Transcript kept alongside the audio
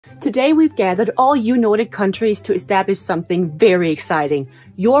Today we've gathered all you Nordic countries to establish something very exciting.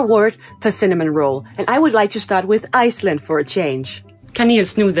 Your word for cinnamon roll. And I would like to start with Iceland for a change.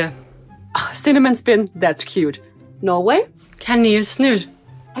 Kanelsnudde. Oh, cinnamon spin, that's cute. Norway? Kanelsnudd.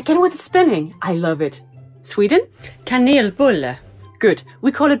 Again with the spinning, I love it. Sweden? Kanelbulle. Good,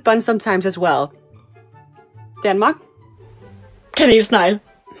 we call it bun sometimes as well. Denmark? Kanelsnegl.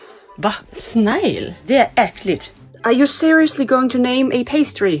 Va? Snegl? Det er äckligt. Are you seriously going to name a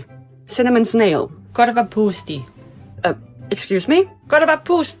pastry? Cinnamon snail. Godt være pusti. Excuse me? Godt være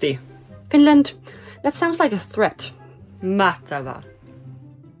pusti. Finland? That sounds like a threat. Matava.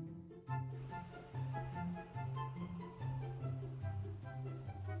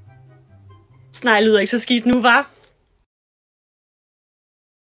 Snegl lyder ikke så skidt nu, hva'?